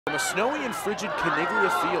From a snowy and frigid Caniglia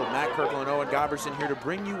field, Matt Kirkland and Owen Goberson here to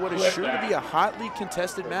bring you what is sure to be a hotly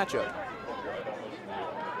contested matchup.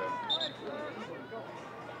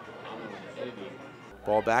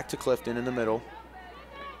 Ball back to Clifton in the middle.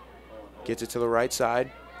 Gets it to the right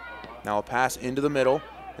side. Now a pass into the middle,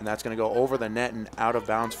 and that's going to go over the net and out of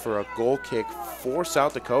bounds for a goal kick for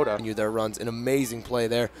South Dakota. Their runs, an amazing play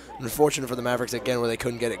there. Unfortunate for the Mavericks again where they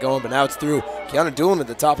couldn't get it going, but now it's through. Keanu Doolin at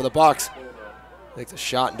the top of the box. Takes a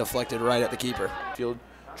shot and deflected right at the keeper. Field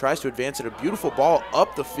tries to advance it, a beautiful ball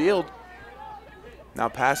up the field. Now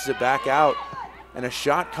passes it back out, and a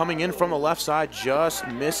shot coming in from the left side just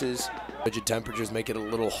misses. Frigid temperatures make it a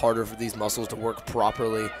little harder for these muscles to work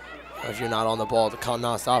properly if you're not on the ball to come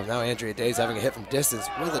non-stop. Now Andrea Day's having a hit from distance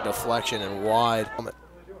with a deflection and wide.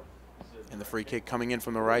 And the free kick coming in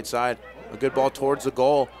from the right side. A good ball towards the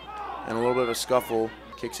goal, and a little bit of a scuffle.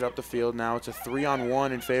 Kicks it up the field. Now it's a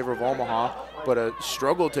 3-on-1 in favor of Omaha, but a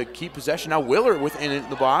struggle to keep possession. Now Willer within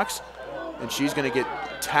the box, and she's going to get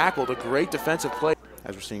tackled. A great defensive play.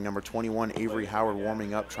 As we're seeing number 21, Avery Howard,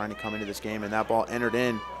 warming up, trying to come into this game, and that ball entered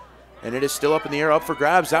in, and it is still up in the air, up for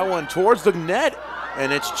grabs. That one towards the net,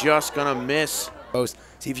 and it's just going to miss.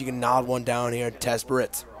 See if you can nod one down here and test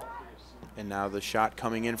Ritz. And now the shot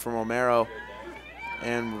coming in from Romero,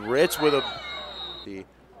 and Ritz with a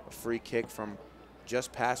free kick from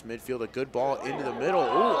just past midfield, a good ball into the middle. Ooh,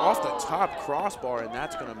 off the top crossbar, and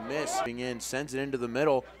that's going to miss. In, sends it into the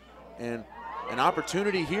middle, and an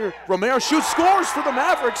opportunity here. Romero shoots, scores for the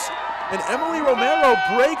Mavericks, and Emily Romero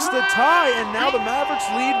breaks the tie, and now the Mavericks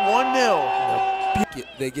lead 1-0.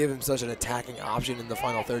 They give him such an attacking option in the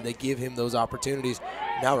final third. They give him those opportunities.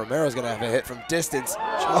 Now Romero's going to have a hit from distance,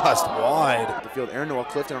 just wide. The field, Erin Noel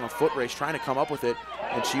Clifton on a foot race, trying to come up with it,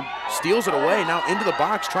 and she steals it away. Now into the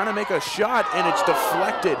box, trying to make a shot, and it's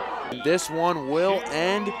deflected. This one will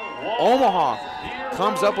end. Omaha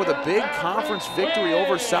comes up with a big conference victory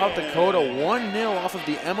over South Dakota, 1-0 off of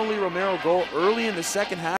the Emily Romero goal early in the second half.